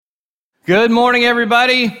Good morning,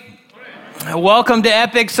 everybody. Welcome to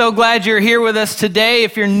Epic. So glad you're here with us today.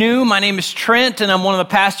 If you're new, my name is Trent, and I'm one of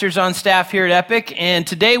the pastors on staff here at Epic. And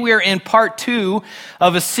today we are in part 2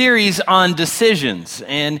 of a series on decisions.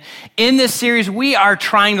 And in this series, we are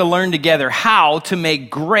trying to learn together how to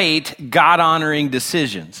make great, God-honoring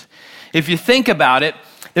decisions. If you think about it,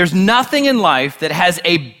 there's nothing in life that has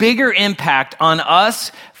a bigger impact on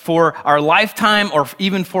us for our lifetime or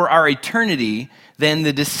even for our eternity than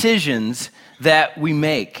the decisions that we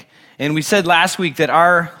make. And we said last week that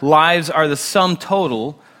our lives are the sum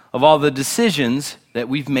total of all the decisions that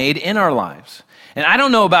we've made in our lives. And I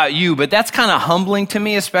don't know about you, but that's kind of humbling to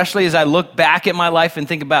me, especially as I look back at my life and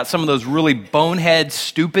think about some of those really bonehead,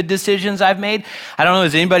 stupid decisions I've made. I don't know,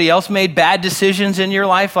 has anybody else made bad decisions in your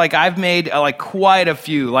life? Like I've made quite a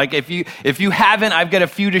few. Like if you haven't, I've got a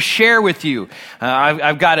few to share with you.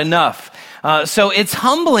 I've got enough. So it's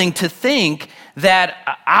humbling to think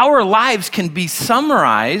that our lives can be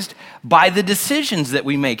summarized by the decisions that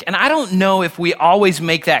we make. And I don't know if we always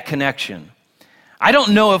make that connection. I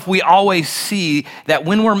don't know if we always see that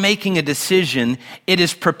when we're making a decision, it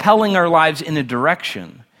is propelling our lives in a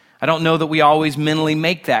direction. I don't know that we always mentally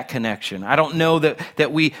make that connection. I don't know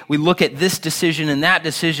that we look at this decision and that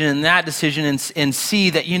decision and that decision and see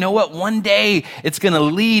that, you know what, one day it's going to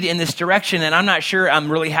lead in this direction, and I'm not sure I'm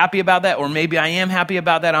really happy about that, or maybe I am happy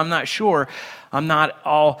about that, I'm not sure. I'm not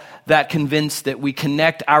all that convinced that we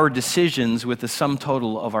connect our decisions with the sum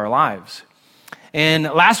total of our lives. And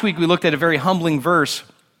last week we looked at a very humbling verse.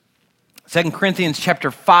 2 Corinthians chapter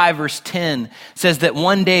 5, verse 10 says that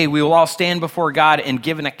one day we will all stand before God and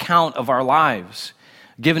give an account of our lives,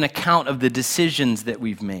 give an account of the decisions that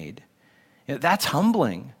we've made. That's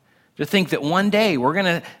humbling to think that one day we're going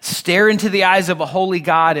to stare into the eyes of a holy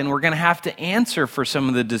God and we're going to have to answer for some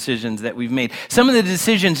of the decisions that we've made. Some of the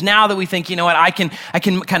decisions now that we think, you know what, I can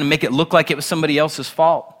kind of make it look like it was somebody else's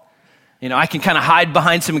fault. You know, I can kind of hide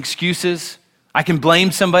behind some excuses. I can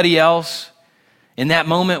blame somebody else. In that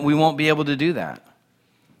moment, we won't be able to do that.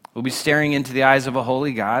 We'll be staring into the eyes of a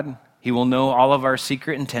holy God. He will know all of our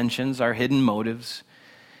secret intentions, our hidden motives,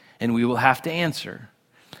 and we will have to answer.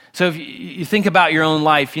 So if you think about your own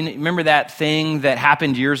life, you remember that thing that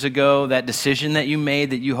happened years ago, that decision that you made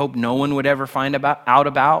that you hope no one would ever find out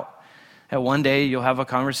about? That one day you'll have a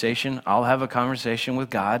conversation, I'll have a conversation with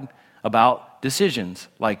God about decisions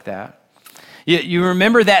like that. You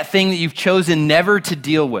remember that thing that you've chosen never to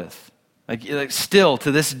deal with. Like still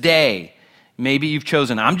to this day, maybe you've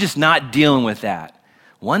chosen, I'm just not dealing with that.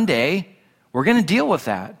 One day, we're going to deal with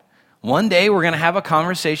that. One day, we're going to have a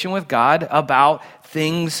conversation with God about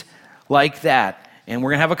things like that. And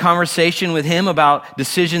we're going to have a conversation with Him about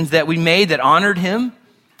decisions that we made that honored Him,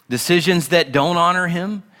 decisions that don't honor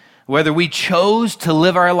Him, whether we chose to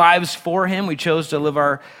live our lives for Him, we chose to live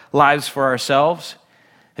our lives for ourselves.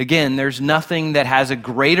 Again, there's nothing that has a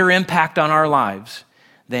greater impact on our lives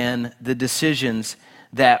than the decisions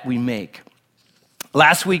that we make.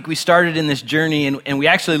 Last week we started in this journey and we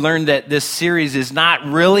actually learned that this series is not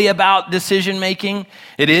really about decision making.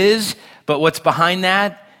 It is, but what's behind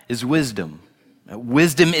that is wisdom.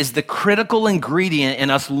 Wisdom is the critical ingredient in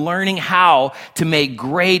us learning how to make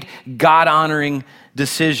great God-honoring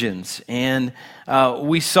decisions. And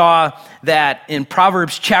we saw that in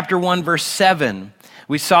Proverbs chapter 1, verse 7,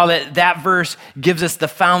 we saw that verse gives us the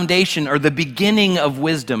foundation or the beginning of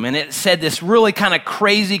wisdom. And it said this really kind of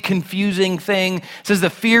crazy, confusing thing. It says the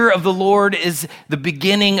fear of the Lord is the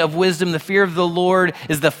beginning of wisdom. The fear of the Lord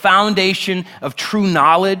is the foundation of true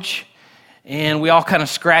knowledge. And we all kind of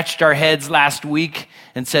scratched our heads last week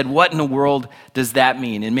and said, what in the world does that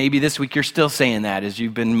mean? And maybe this week you're still saying that as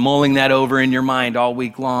you've been mulling that over in your mind all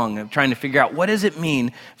week long, trying to figure out what does it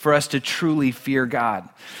mean for us to truly fear God?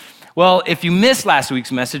 Well, if you missed last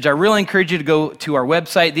week's message, I really encourage you to go to our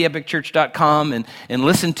website, theepicchurch.com, and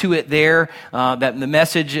listen to it there. That the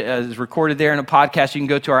message is recorded there in a podcast. You can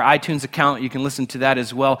go to our iTunes account. You can listen to that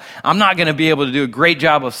as well. I'm not going to be able to do a great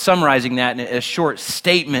job of summarizing that in a short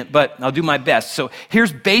statement, but I'll do my best. So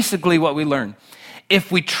here's basically what we learned. If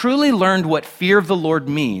we truly learned what fear of the Lord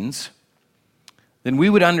means, then we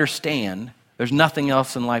would understand there's nothing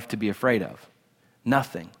else in life to be afraid of.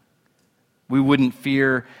 Nothing. We wouldn't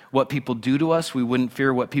fear what people do to us. We wouldn't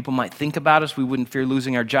fear what people might think about us. We wouldn't fear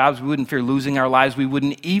losing our jobs. We wouldn't fear losing our lives. We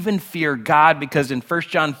wouldn't even fear God, because in 1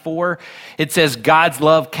 John 4, it says God's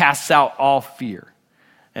love casts out all fear.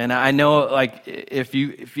 And I know, like, if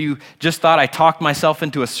you just thought I talked myself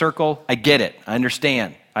into a circle, I get it. I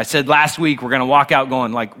understand. I said last week we're going to walk out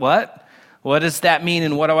going like, what? What does that mean,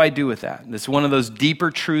 and what do I do with that? It's one of those deeper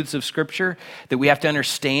truths of Scripture that we have to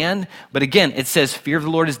understand. But again, it says fear of the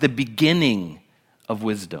Lord is the beginning of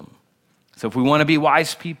wisdom. So if we want to be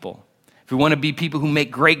wise people, if we want to be people who make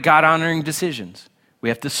great God-honoring decisions, we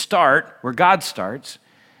have to start where God starts,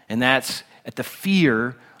 and that's at the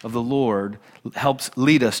fear of the Lord helps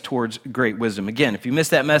lead us towards great wisdom. Again, if you missed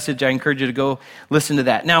that message, I encourage you to go listen to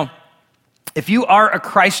that. Now, if you are a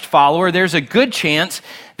Christ follower, there's a good chance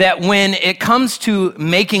that when it comes to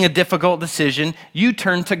making a difficult decision, you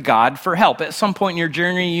turn to God for help. At some point in your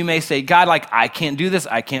journey, you may say, God, I can't do this.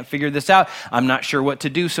 I can't figure this out. I'm not sure what to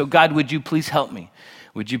do. So God, would you please help me?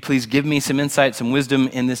 Would you please give me some insight, some wisdom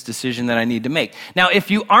in this decision that I need to make? Now,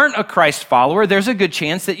 if you aren't a Christ follower, there's a good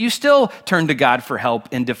chance that you still turn to God for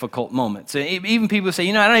help in difficult moments. Even people say,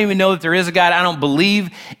 I don't even know that there is a God. I don't believe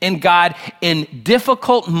in God. In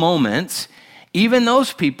difficult moments, even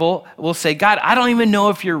those people will say, God, I don't even know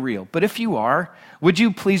if you're real. But if you are, would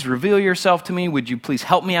you please reveal yourself to me? Would you please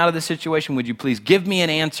help me out of this situation? Would you please give me an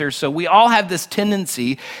answer? So we all have this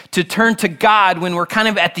tendency to turn to God when we're kind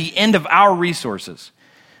of at the end of our resources.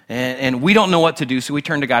 And we don't know what to do, so we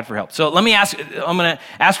turn to God for help. So I'm going to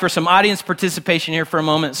ask for some audience participation here for a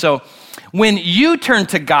moment. So when you turn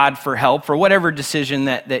to God for help for whatever decision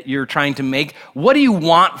that you're trying to make, what do you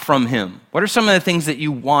want from him? What are some of the things that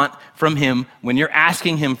you want from him when you're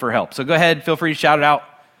asking him for help? So go ahead, feel free to shout it out.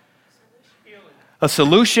 A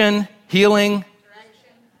solution, healing,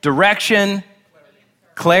 direction,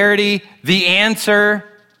 clarity, the answer,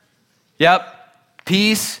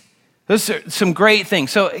 peace. Those are some great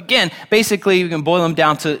things. So again, basically, we can boil them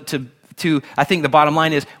down to I think the bottom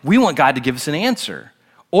line is we want God to give us an answer.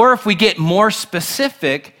 Or if we get more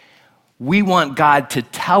specific, we want God to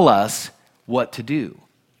tell us what to do.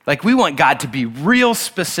 Like we want God to be real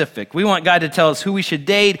specific. We want God to tell us who we should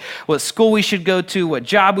date, what school we should go to, what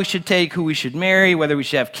job we should take, who we should marry, whether we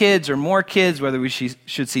should have kids or more kids, whether we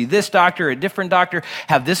should see this doctor or a different doctor,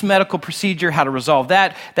 have this medical procedure, how to resolve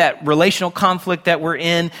that relational conflict that we're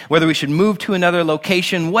in, whether we should move to another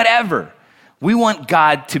location, whatever. We want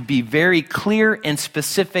God to be very clear and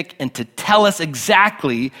specific and to tell us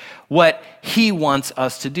exactly what he wants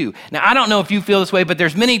us to do. Now, I don't know if you feel this way, but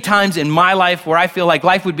there's many times in my life where I feel like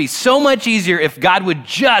life would be so much easier if God would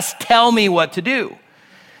just tell me what to do.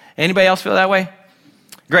 Anybody else feel that way?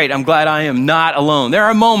 Great, I'm glad I am not alone. There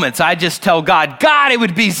are moments I just tell God, it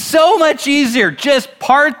would be so much easier. Just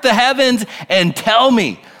part the heavens and tell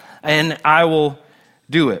me, and I will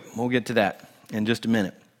do it. We'll get to that in just a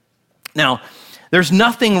minute. Now, there's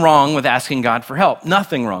nothing wrong with asking God for help.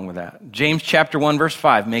 Nothing wrong with that. James chapter 1, verse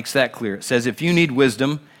 5 makes that clear. It says, if you need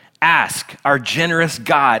wisdom, ask our generous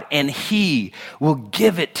God, and he will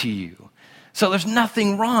give it to you. So there's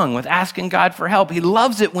nothing wrong with asking God for help. He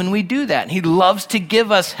loves it when we do that. He loves to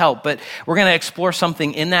give us help. But we're going to explore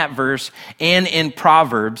something in that verse and in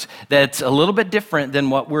Proverbs that's a little bit different than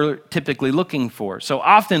what we're typically looking for. So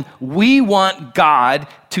often we want God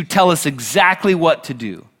to tell us exactly what to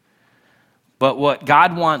do. But what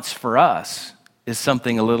God wants for us is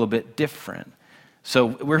something a little bit different. So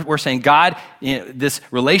we're saying, God, this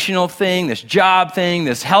relational thing, this job thing,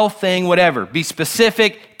 this health thing, whatever, be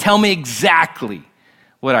specific, tell me exactly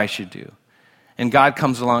what I should do. And God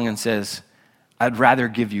comes along and says, I'd rather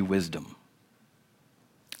give you wisdom.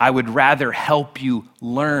 I would rather help you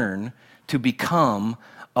learn to become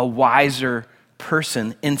a wiser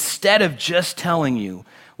person instead of just telling you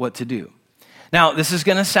what to do. Now, this is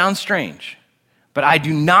going to sound strange. But I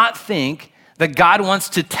do not think that God wants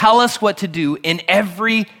to tell us what to do in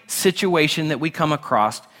every situation that we come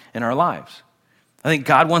across in our lives. I think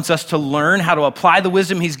God wants us to learn how to apply the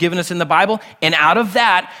wisdom he's given us in the Bible, and out of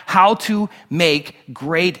that, how to make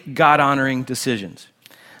great God-honoring decisions.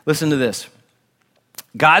 Listen to this.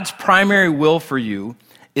 God's primary will for you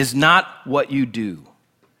is not what you do.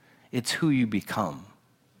 It's who you become.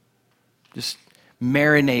 Just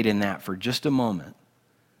marinate in that for just a moment.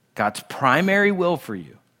 God's primary will for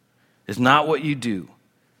you is not what you do.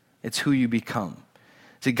 It's who you become.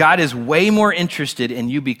 See, God is way more interested in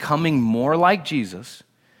you becoming more like Jesus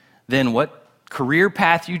than what career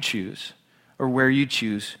path you choose or where you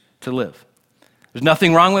choose to live. There's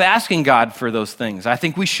nothing wrong with asking God for those things. I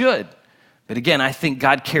think we should. But again, I think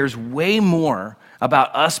God cares way more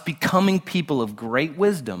about us becoming people of great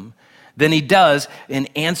wisdom than he does in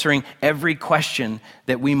answering every question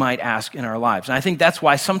that we might ask in our lives. And I think that's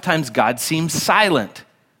why sometimes God seems silent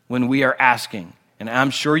when we are asking. And I'm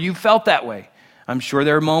sure you felt that way. I'm sure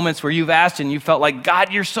there are moments where you've asked and you felt like,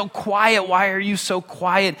 God, you're so quiet. Why are you so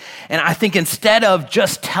quiet? And I think instead of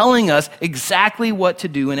just telling us exactly what to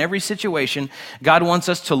do in every situation, God wants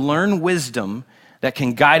us to learn wisdom that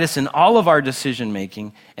can guide us in all of our decision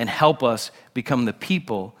making and help us become the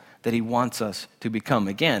people that he wants us to become.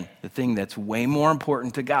 Again, the thing that's way more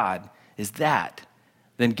important to God is that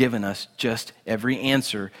than giving us just every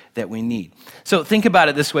answer that we need. So think about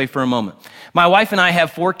it this way for a moment. My wife and I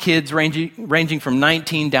have 4 kids ranging from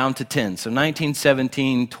 19 down to 10. So 19,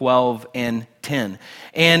 17, 12, and 10.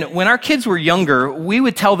 And when our kids were younger, we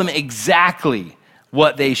would tell them exactly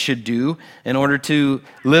what they should do in order to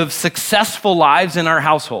live successful lives in our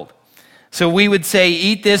household. So we would say,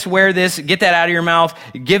 eat this, wear this, get that out of your mouth,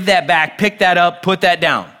 give that back, pick that up, put that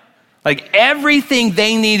down. Like everything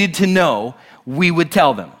they needed to know, we would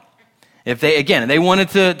tell them. If they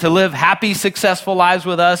wanted to live happy, successful lives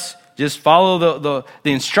with us, just follow the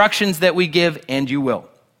instructions that we give and you will.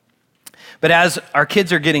 But as our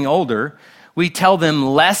kids are getting older, we tell them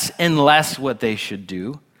less and less what they should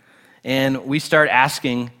do, and we start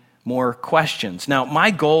asking more questions. Now,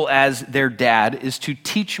 my goal as their dad is to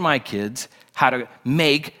teach my kids how to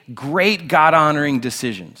make great God-honoring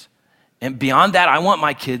decisions. And beyond that, I want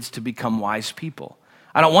my kids to become wise people.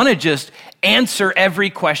 I don't want to just answer every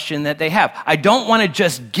question that they have. I don't want to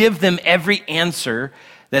just give them every answer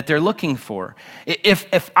that they're looking for.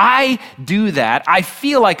 If I do that, I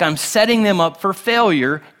feel like I'm setting them up for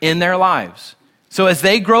failure in their lives. So as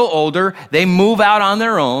they grow older, they move out on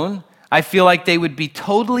their own, I feel like they would be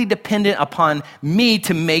totally dependent upon me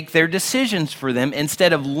to make their decisions for them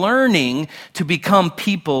instead of learning to become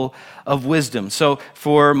people of wisdom. So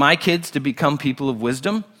for my kids to become people of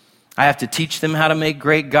wisdom, I have to teach them how to make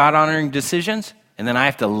great God-honoring decisions, and then I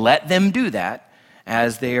have to let them do that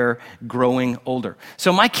as they are growing older.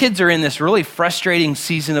 So my kids are in this really frustrating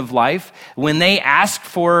season of life. When they ask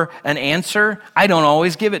for an answer, I don't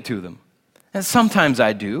always give it to them. And sometimes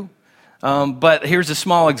I do. But here's a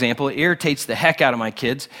small example. It irritates the heck out of my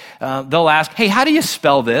kids. They'll ask, hey, how do you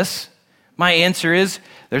spell this? My answer is,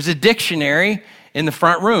 there's a dictionary in the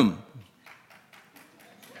front room.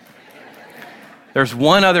 There's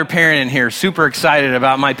one other parent in here super excited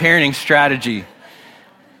about my parenting strategy.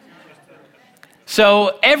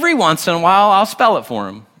 So every once in a while, I'll spell it for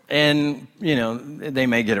them. And, they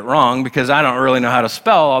may get it wrong because I don't really know how to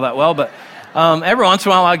spell all that well, but every once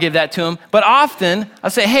in a while, I'll give that to them. But often, I'll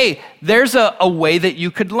say, hey, there's a way that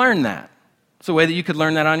you could learn that. It's a way that you could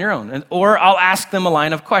learn that on your own. Or I'll ask them a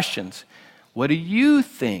line of questions. What do you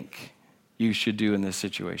think you should do in this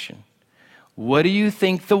situation? What do you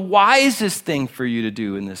think the wisest thing for you to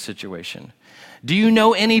do in this situation? Do you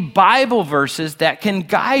know any Bible verses that can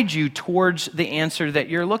guide you towards the answer that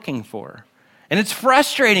you're looking for? And it's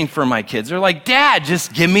frustrating for my kids. They're like, Dad,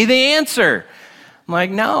 just give me the answer. I'm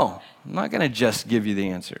like, no. I'm not going to just give you the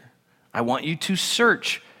answer. I want you to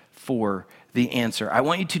search for the answer. I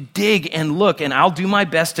want you to dig and look, and I'll do my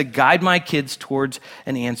best to guide my kids towards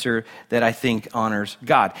an answer that I think honors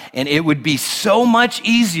God. And it would be so much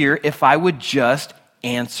easier if I would just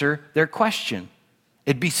answer their question.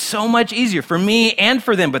 It'd be so much easier for me and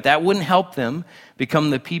for them, but that wouldn't help them become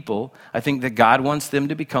the people I think that God wants them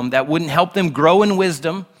to become. That wouldn't help them grow in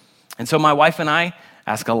wisdom. And so my wife and I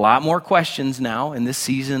ask a lot more questions now in this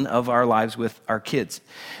season of our lives with our kids.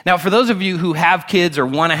 Now, for those of you who have kids or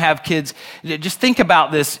want to have kids, just think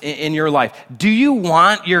about this in your life. Do you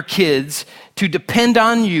want your kids to depend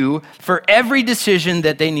on you for every decision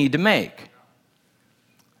that they need to make?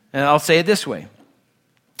 And I'll say it this way.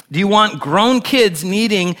 Do you want grown kids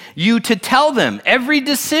needing you to tell them every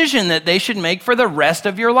decision that they should make for the rest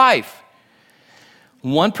of your life?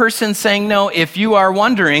 One person saying no. If you are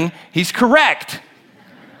wondering, he's correct.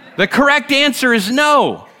 The correct answer is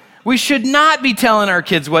no. We should not be telling our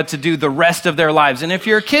kids what to do the rest of their lives. And if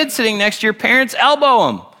you're a kid sitting next to your parents, elbow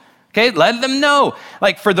them. Okay, let them know.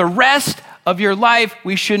 Like for the rest of your life,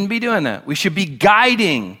 we shouldn't be doing that. We should be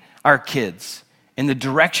guiding our kids in the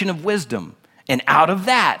direction of wisdom. And out of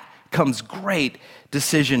that comes great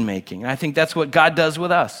decision making. And I think that's what God does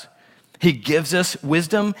with us. He gives us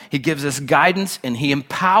wisdom, He gives us guidance, and He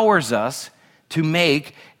empowers us to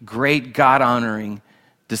make great God-honoring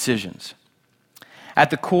decisions. At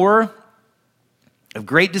the core of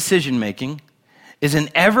great decision making is an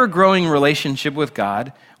ever-growing relationship with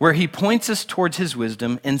God where He points us towards His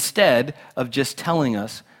wisdom instead of just telling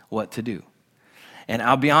us what to do. And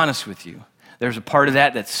I'll be honest with you, there's a part of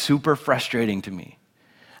that that's super frustrating to me.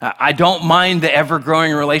 I don't mind the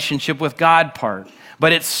ever-growing relationship with God part,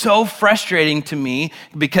 but it's so frustrating to me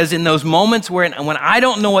because in those moments when I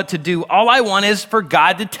don't know what to do, all I want is for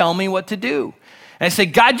God to tell me what to do. And I say,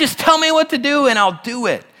 God, just tell me what to do and I'll do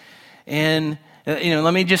it. And,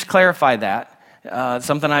 let me just clarify that.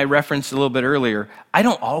 Something I referenced a little bit earlier. I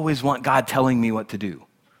don't always want God telling me what to do.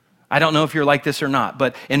 I don't know if you're like this or not,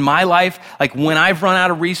 but in my life, like when I've run out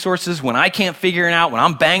of resources, when I can't figure it out, when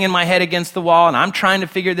I'm banging my head against the wall and I'm trying to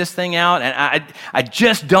figure this thing out and I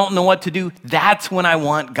just don't know what to do, that's when I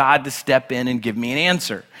want God to step in and give me an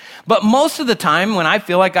answer. But most of the time, when I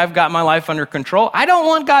feel like I've got my life under control, I don't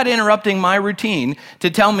want God interrupting my routine to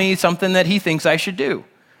tell me something that he thinks I should do.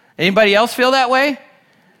 Anybody else feel that way?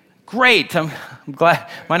 Great, I'm glad.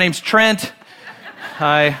 My name's Trent.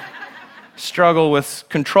 I struggle with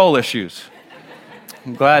control issues.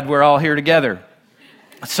 I'm glad we're all here together.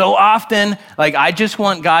 So often, like I just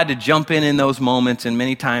want God to jump in those moments, and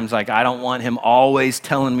many times, like I don't want him always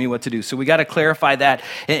telling me what to do. So we got to clarify that.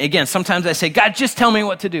 And again, sometimes I say, God, just tell me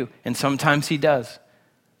what to do. And sometimes he does.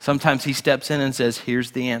 Sometimes he steps in and says,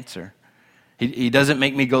 here's the answer. He doesn't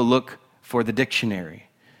make me go look for the dictionary.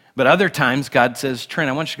 But other times, God says, Trent,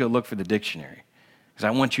 I want you to go look for the dictionary because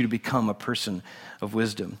I want you to become a person of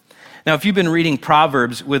wisdom. Now, if you've been reading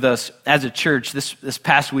Proverbs with us as a church, this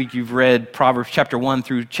past week you've read Proverbs chapter 1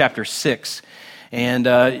 through chapter 6. And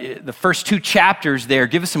the first 2 chapters there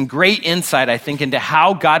give us some great insight, I think, into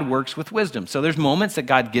how God works with wisdom. So there's moments that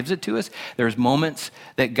God gives it to us. There's moments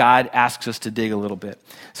that God asks us to dig a little bit.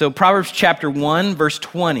 So Proverbs chapter 1, verse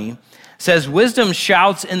 20 says, wisdom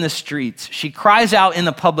shouts in the streets. She cries out in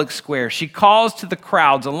the public square. She calls to the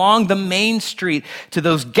crowds along the main street, to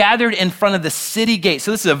those gathered in front of the city gate.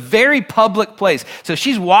 So this is a very public place. So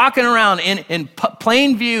she's walking around in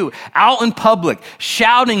plain view, out in public,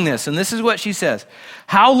 shouting this. And this is what she says.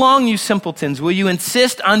 How long, you simpletons, will you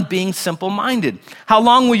insist on being simple-minded? How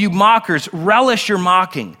long will you mockers relish your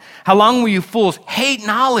mocking? How long will you fools hate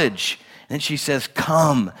knowledge? And she says,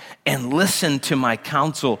 come and listen to my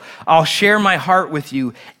counsel. I'll share my heart with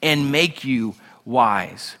you and make you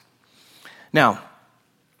wise. Now,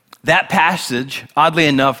 that passage, oddly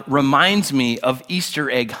enough, reminds me of Easter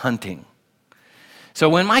egg hunting. So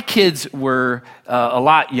when my kids were a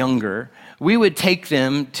lot younger, we would take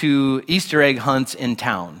them to Easter egg hunts in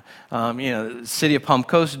town. The city of Palm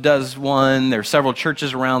Coast does one. There are several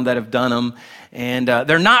churches around that have done them. And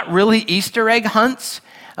they're not really Easter egg hunts.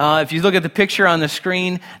 If you look at the picture on the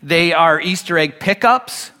screen, they are Easter egg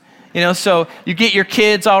pickups. So you get your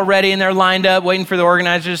kids all ready and they're lined up waiting for the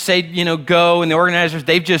organizers to say, go. And the organizers,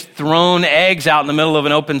 they've just thrown eggs out in the middle of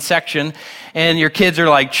an open section. And your kids are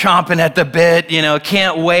like chomping at the bit,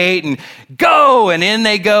 can't wait and go. And in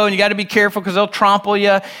they go. And you got to be careful because they'll trample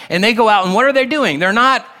you. And they go out and what are they doing? They're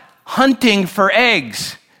not hunting for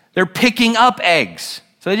eggs. They're picking up eggs.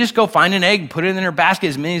 So they just go find an egg and put it in their basket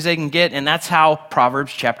as many as they can get. And that's how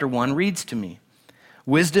Proverbs chapter 1 reads to me.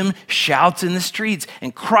 Wisdom shouts in the streets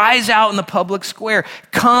and cries out in the public square.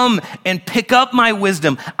 Come and pick up my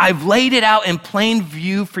wisdom. I've laid it out in plain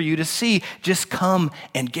view for you to see. Just come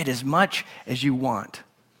and get as much as you want.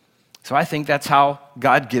 So I think that's how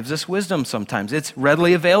God gives us wisdom sometimes. It's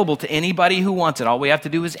readily available to anybody who wants it. All we have to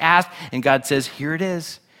do is ask, and God says, here it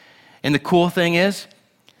is. And the cool thing is,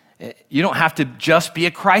 you don't have to just be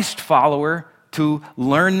a Christ follower to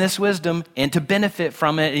learn this wisdom and to benefit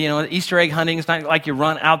from it. Easter egg hunting is not like you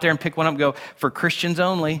run out there and pick one up and go, for Christians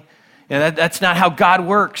only. That's not how God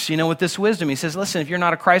works, with this wisdom. He says, listen, if you're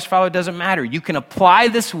not a Christ follower, it doesn't matter. You can apply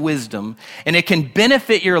this wisdom and it can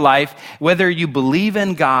benefit your life whether you believe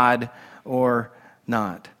in God or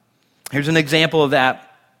not. Here's an example of that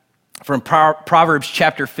from Proverbs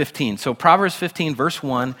chapter 15. So Proverbs 15 verse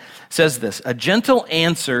 1 says this, a gentle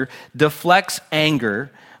answer deflects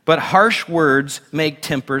anger, but harsh words make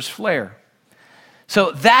tempers flare. So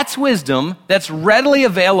that's wisdom that's readily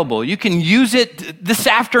available. You can use it this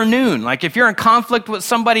afternoon. Like if you're in conflict with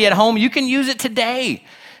somebody at home, you can use it today.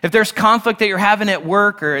 If there's conflict that you're having at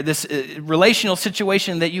work or this relational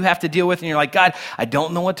situation that you have to deal with and you're like, God, I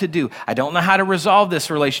don't know what to do. I don't know how to resolve this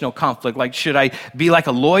relational conflict. Like, should I be like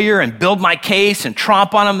a lawyer and build my case and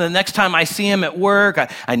tromp on them the next time I see them at work?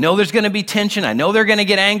 I know there's going to be tension. I know they're going to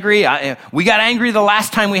get angry. We got angry the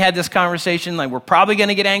last time we had this conversation. Like, we're probably going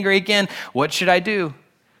to get angry again. What should I do?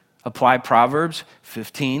 Apply Proverbs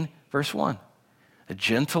 15, verse 1. A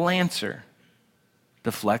gentle answer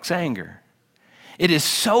deflects anger. It is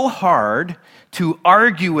so hard to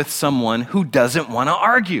argue with someone who doesn't want to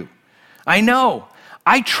argue. I know.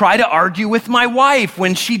 I try to argue with my wife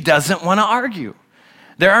when she doesn't want to argue.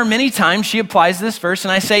 There are many times she applies this verse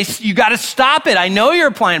and I say, you got to stop it. I know you're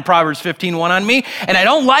applying Proverbs 15:1 on me and I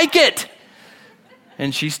don't like it.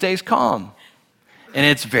 And she stays calm. And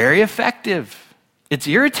it's very effective. It's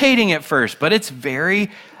irritating at first, but it's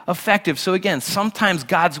very effective. So again, sometimes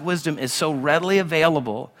God's wisdom is so readily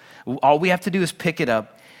available. All we have to do is pick it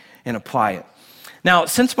up and apply it. Now,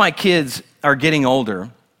 since my kids are getting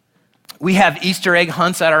older, we have Easter egg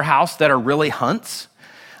hunts at our house that are really hunts.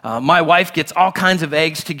 My wife gets all kinds of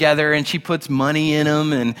eggs together and she puts money in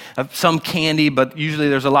them and some candy, but usually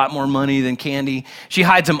there's a lot more money than candy. She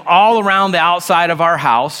hides them all around the outside of our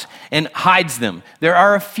house and hides them. There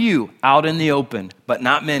are a few out in the open, but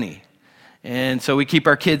not many. And so we keep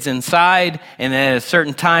our kids inside, and then at a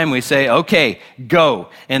certain time we say, okay, go.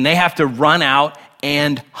 And they have to run out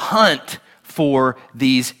and hunt for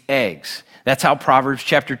these eggs. That's how Proverbs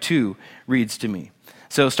chapter 2 reads to me.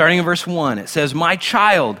 So starting in verse 1, it says, "My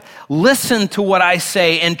child, listen to what I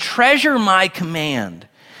say and treasure my command.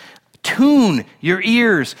 Tune your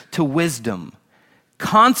ears to wisdom.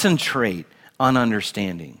 Concentrate on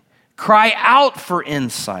understanding. Cry out for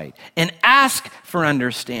insight and ask for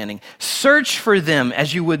understanding. Search for them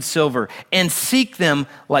as you would silver and seek them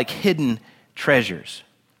like hidden treasures."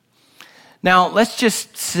 Now, let's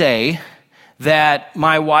just say that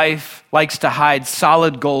my wife likes to hide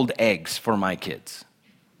solid gold eggs for my kids.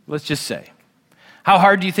 Let's just say. How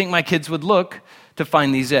hard do you think my kids would look to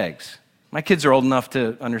find these eggs? My kids are old enough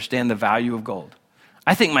to understand the value of gold.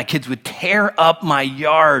 I think my kids would tear up my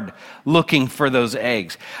yard looking for those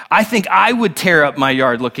eggs. I think I would tear up my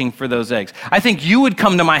yard looking for those eggs. I think you would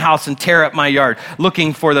come to my house and tear up my yard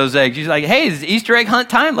looking for those eggs. You're like, hey, it's Easter egg hunt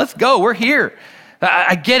time? Let's go, we're here.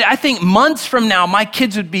 I get it. I think months from now, my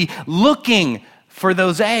kids would be looking for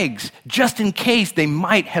those eggs just in case they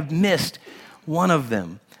might have missed one of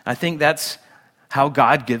them. I think that's how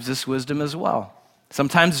God gives us wisdom as well.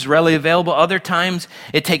 Sometimes it's readily available. Other times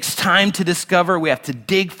it takes time to discover. We have to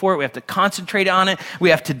dig for it. We have to concentrate on it.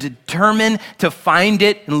 We have to determine to find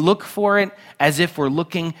it and look for it as if we're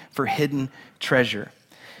looking for hidden treasure.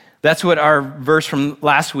 That's what our verse from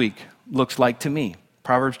last week looks like to me.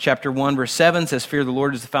 Proverbs chapter 1, verse 7 says, "Fear of the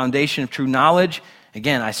Lord is the foundation of true knowledge."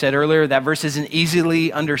 Again, I said earlier, that verse isn't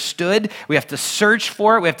easily understood. We have to search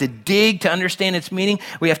for it. We have to dig to understand its meaning.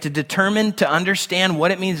 We have to determine to understand what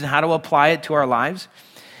it means and how to apply it to our lives.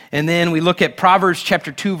 And then we look at Proverbs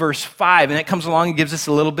chapter 2, verse 5, and it comes along and gives us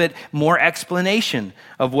a little bit more explanation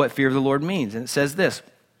of what fear of the Lord means. And it says this,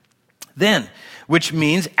 "Then," which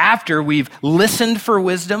means after we've listened for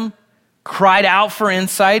wisdom, cried out for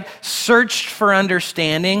insight, searched for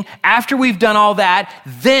understanding, after we've done all that,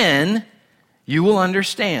 then you will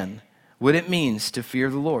understand what it means to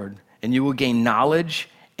fear the Lord, and you will gain knowledge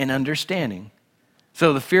and understanding.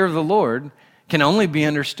 So the fear of the Lord can only be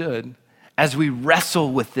understood as we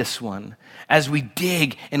wrestle with this one, as we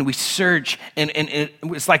dig and we search, and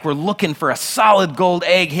it's like we're looking for a solid gold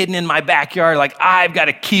egg hidden in my backyard, like I've got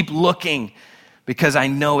to keep looking because I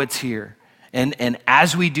know it's here. And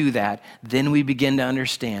as we do that, then we begin to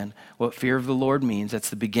understand what fear of the Lord means. That's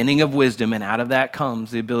the beginning of wisdom, and out of that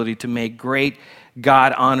comes the ability to make great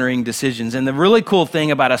God-honoring decisions. And the really cool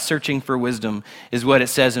thing about us searching for wisdom is what it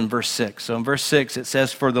says in verse 6. So in verse 6, it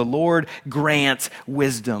says, "For the Lord grants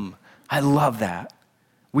wisdom." I love that.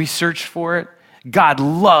 We search for it. God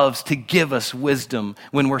loves to give us wisdom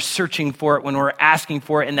when we're searching for it, when we're asking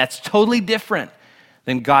for it, and that's totally different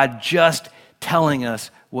than God just telling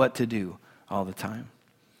us what to do all the time.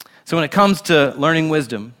 So when it comes to learning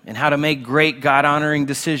wisdom and how to make great God-honoring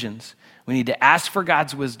decisions, we need to ask for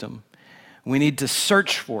God's wisdom, we need to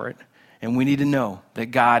search for it, and we need to know that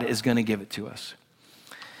God is going to give it to us.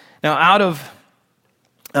 Now, out of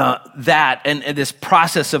that and this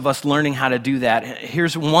process of us learning how to do that,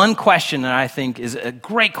 here's one question that I think is a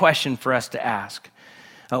great question for us to ask.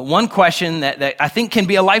 One question that I think can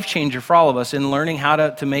be a life changer for all of us in learning how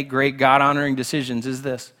to make great God-honoring decisions is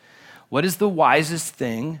this: what is the wisest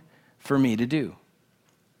thing for me to do?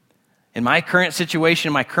 In my current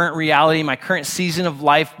situation, my current reality, my current season of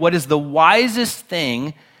life, what is the wisest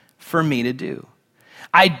thing for me to do?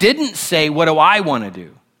 I didn't say, what do I want to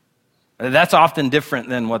do? That's often different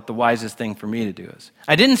than what the wisest thing for me to do is.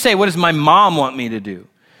 I didn't say, what does my mom want me to do?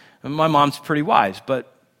 And my mom's pretty wise,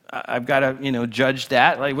 but I've got to, judge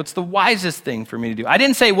that. Like, what's the wisest thing for me to do? I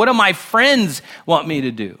didn't say, what do my friends want me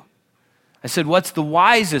to do? I said, what's the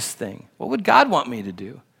wisest thing? What would God want me to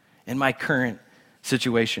do in my current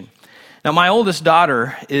situation? Now, my oldest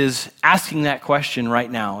daughter is asking that question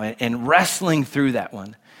right now and wrestling through that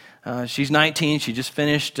one. She's 19. She just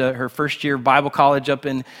finished her first year of Bible college up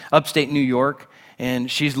in upstate New York, and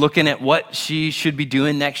she's looking at what she should be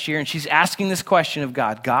doing next year, and she's asking this question of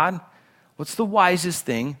God, God, what's the wisest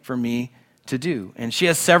thing for me to do? And she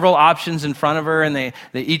has several options in front of her, and they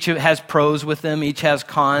each has pros with them, each has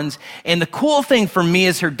cons. And the cool thing for me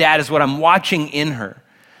as her dad is what I'm watching in her.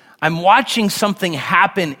 I'm watching something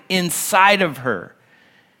happen inside of her.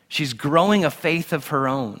 She's growing a faith of her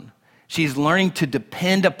own. She's learning to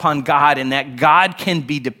depend upon God and that God can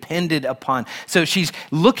be depended upon. So she's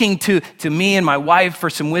looking to me and my wife for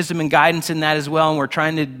some wisdom and guidance in that as well, and we're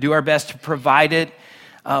trying to do our best to provide it.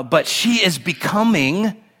 But she is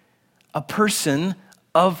becoming a person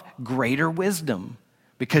of greater wisdom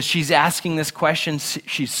because she's asking this question.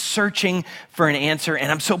 She's searching for an answer,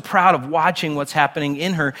 and I'm so proud of watching what's happening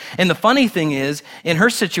in her. And the funny thing is, in her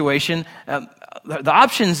situation, the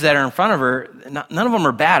options that are in front of her, none of them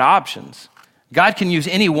are bad options. God can use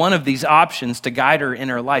any one of these options to guide her in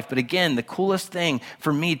her life. But again, the coolest thing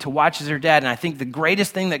for me to watch as her dad, and I think the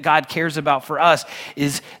greatest thing that God cares about for us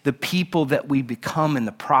is the people that we become in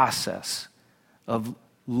the process of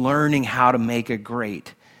learning how to make a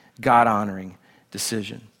great, God-honoring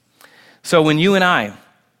decision. So when you and I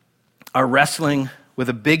are wrestling with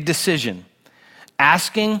a big decision,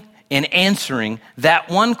 asking and answering that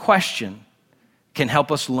one question can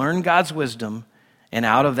help us learn God's wisdom and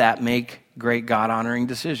out of that make great God-honoring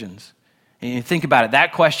decisions. And you think about it,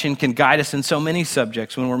 that question can guide us in so many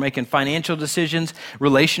subjects when we're making financial decisions,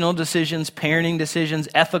 relational decisions, parenting decisions,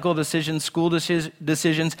 ethical decisions, school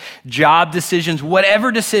decisions, job decisions,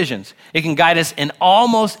 whatever decisions. It can guide us in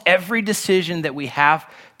almost every decision that we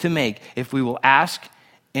have to make if we will ask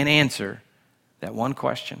and answer that one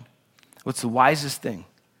question. What's the wisest thing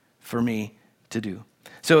for me to do?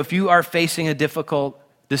 So if you are facing a difficult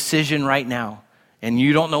decision right now and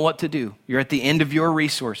you don't know what to do, you're at the end of your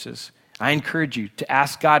resources, I encourage you to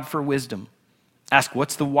ask God for wisdom. Ask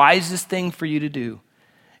what's the wisest thing for you to do,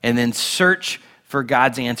 and then search for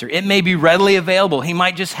God's answer. It may be readily available. He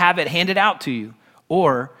might just have it handed out to you,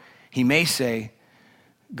 or he may say,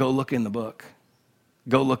 go look in the book.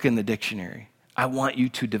 Go look in the dictionary. I want you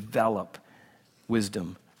to develop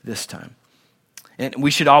wisdom this time. And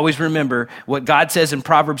we should always remember what God says in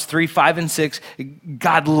Proverbs 3, 5, and 6.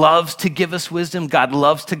 God loves to give us wisdom. God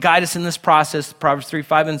loves to guide us in this process. Proverbs 3,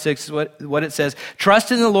 5, and 6 is what it says.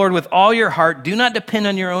 Trust in the Lord with all your heart. Do not depend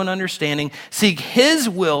on your own understanding. Seek his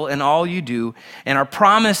will in all you do. And our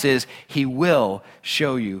promise is he will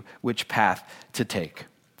show you which path to take.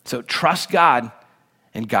 So trust God,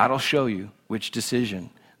 and God will show you which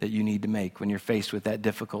decision that you need to make when you're faced with that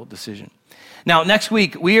difficult decision. Now, next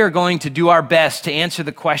week, we are going to do our best to answer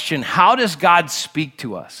the question, how does God speak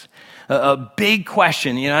to us? A big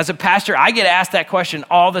question. You know, as a pastor, I get asked that question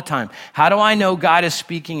all the time. How do I know God is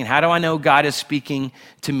speaking, and how do I know God is speaking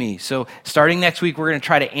to me? So starting next week, we're going to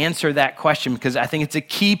try to answer that question because I think it's a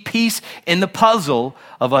key piece in the puzzle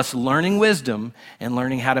of us learning wisdom and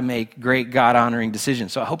learning how to make great God-honoring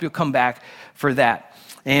decisions. So I hope you'll come back for that.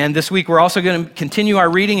 And this week, we're also going to continue our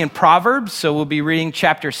reading in Proverbs. So we'll be reading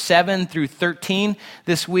chapter 7 through 13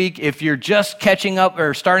 this week. If you're just catching up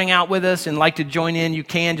or starting out with us and like to join in, you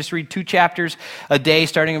can just read 2 chapters a day,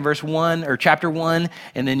 starting in verse 1 or chapter 1,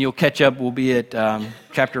 and then you'll catch up. We'll be at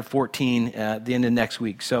chapter 14 at the end of next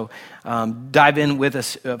week. So dive in with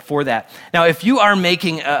us for that. Now, if you are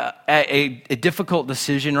making a difficult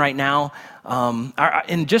decision right now,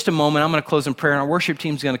 in just a moment, I'm going to close in prayer, and our worship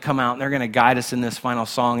team's going to come out, and they're going to guide us in this final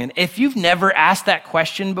song. And if you've never asked that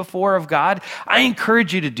question before of God, I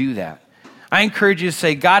encourage you to do that. I encourage you to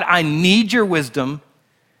say, God, I need your wisdom.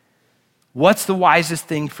 What's the wisest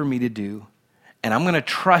thing for me to do? And I'm going to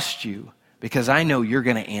trust you because I know you're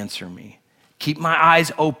going to answer me. Keep my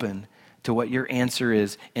eyes open to what your answer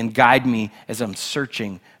is and guide me as I'm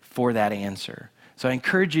searching for that answer. So I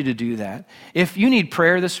encourage you to do that. If you need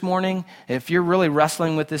prayer this morning, if you're really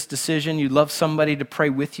wrestling with this decision, you'd love somebody to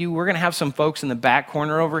pray with you, we're going to have some folks in the back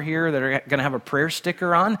corner over here that are going to have a prayer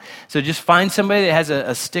sticker on. So just find somebody that has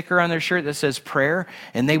a sticker on their shirt that says prayer,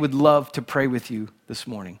 and they would love to pray with you this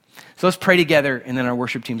morning. So let's pray together, and then our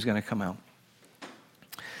worship team's going to come out.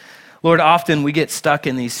 Lord, often we get stuck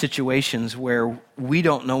in these situations where we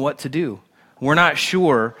don't know what to do. We're not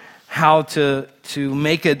sure how to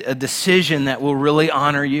make a decision that will really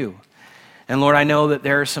honor you. And Lord, I know that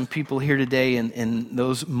there are some people here today in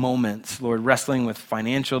those moments, Lord, wrestling with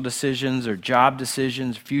financial decisions or job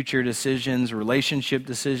decisions, future decisions, relationship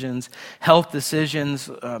decisions, health decisions,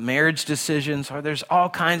 marriage decisions. Or there's all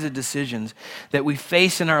kinds of decisions that we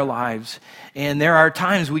face in our lives. And there are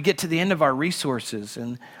times we get to the end of our resources.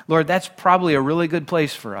 And Lord, that's probably a really good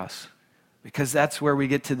place for us because that's where we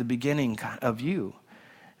get to the beginning of you.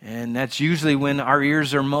 And that's usually when our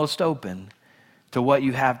ears are most open to what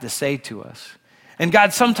you have to say to us. And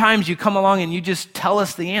God, sometimes you come along and you just tell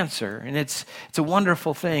us the answer, and it's a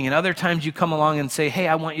wonderful thing. And other times you come along and say, hey,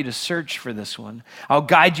 I want you to search for this one. I'll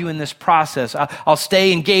guide you in this process. I'll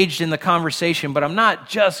stay engaged in the conversation, but I'm not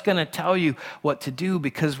just going to tell you what to do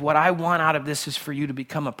because what I want out of this is for you to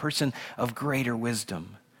become a person of greater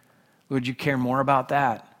wisdom. Would you care more about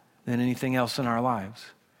that? than anything else in our lives.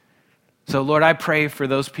 So, Lord, I pray for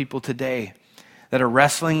those people today that are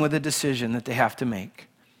wrestling with a decision that they have to make.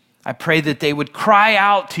 I pray that they would cry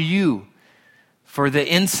out to you for the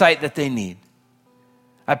insight that they need.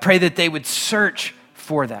 I pray that they would search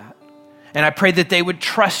for that. And I pray that they would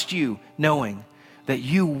trust you, knowing that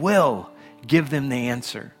you will give them the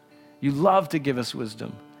answer. You love to give us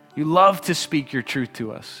wisdom. You love to speak your truth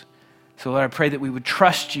to us. So, Lord, I pray that we would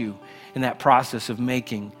trust you in that process of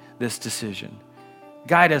making this decision.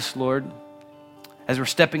 Guide us, Lord, as we're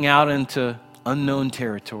stepping out into unknown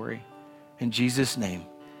territory. In Jesus' name,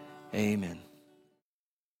 amen.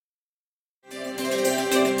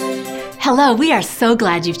 Hello, we are so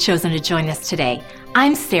glad you've chosen to join us today.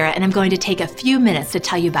 I'm Sarah, and I'm going to take a few minutes to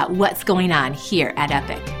tell you about what's going on here at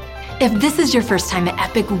Epic. If this is your first time at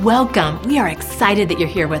Epic, welcome. We are excited that you're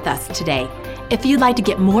here with us today. If you'd like to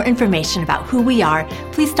get more information about who we are,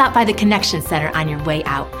 please stop by the Connection Center on your way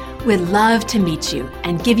out. We'd love to meet you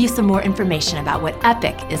and give you some more information about what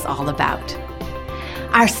Epic is all about.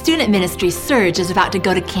 Our student ministry, Surge, is about to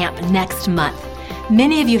go to camp next month.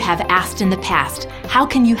 Many of you have asked in the past, how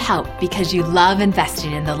can you help because you love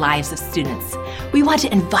investing in the lives of students? We want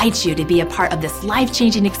to invite you to be a part of this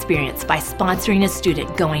life-changing experience by sponsoring a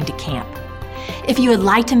student going to camp. If you would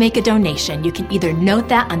like to make a donation, you can either note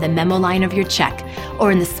that on the memo line of your check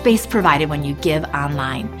or in the space provided when you give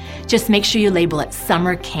online. Just make sure you label it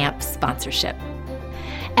Summer Camp Sponsorship.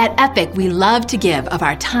 At Epic, we love to give of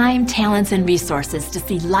our time, talents, and resources to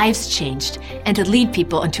see lives changed and to lead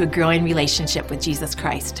people into a growing relationship with Jesus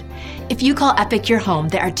Christ. If you call Epic your home,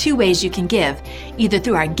 there are two ways you can give, either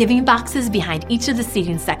through our giving boxes behind each of the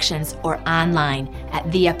seating sections or online at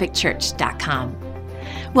theepicchurch.com.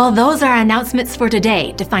 Well, those are our announcements for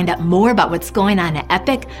today. To find out more about what's going on at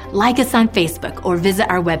Epic, like us on Facebook or visit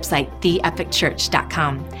our website,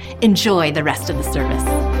 theepicchurch.com. Enjoy the rest of the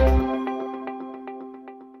service.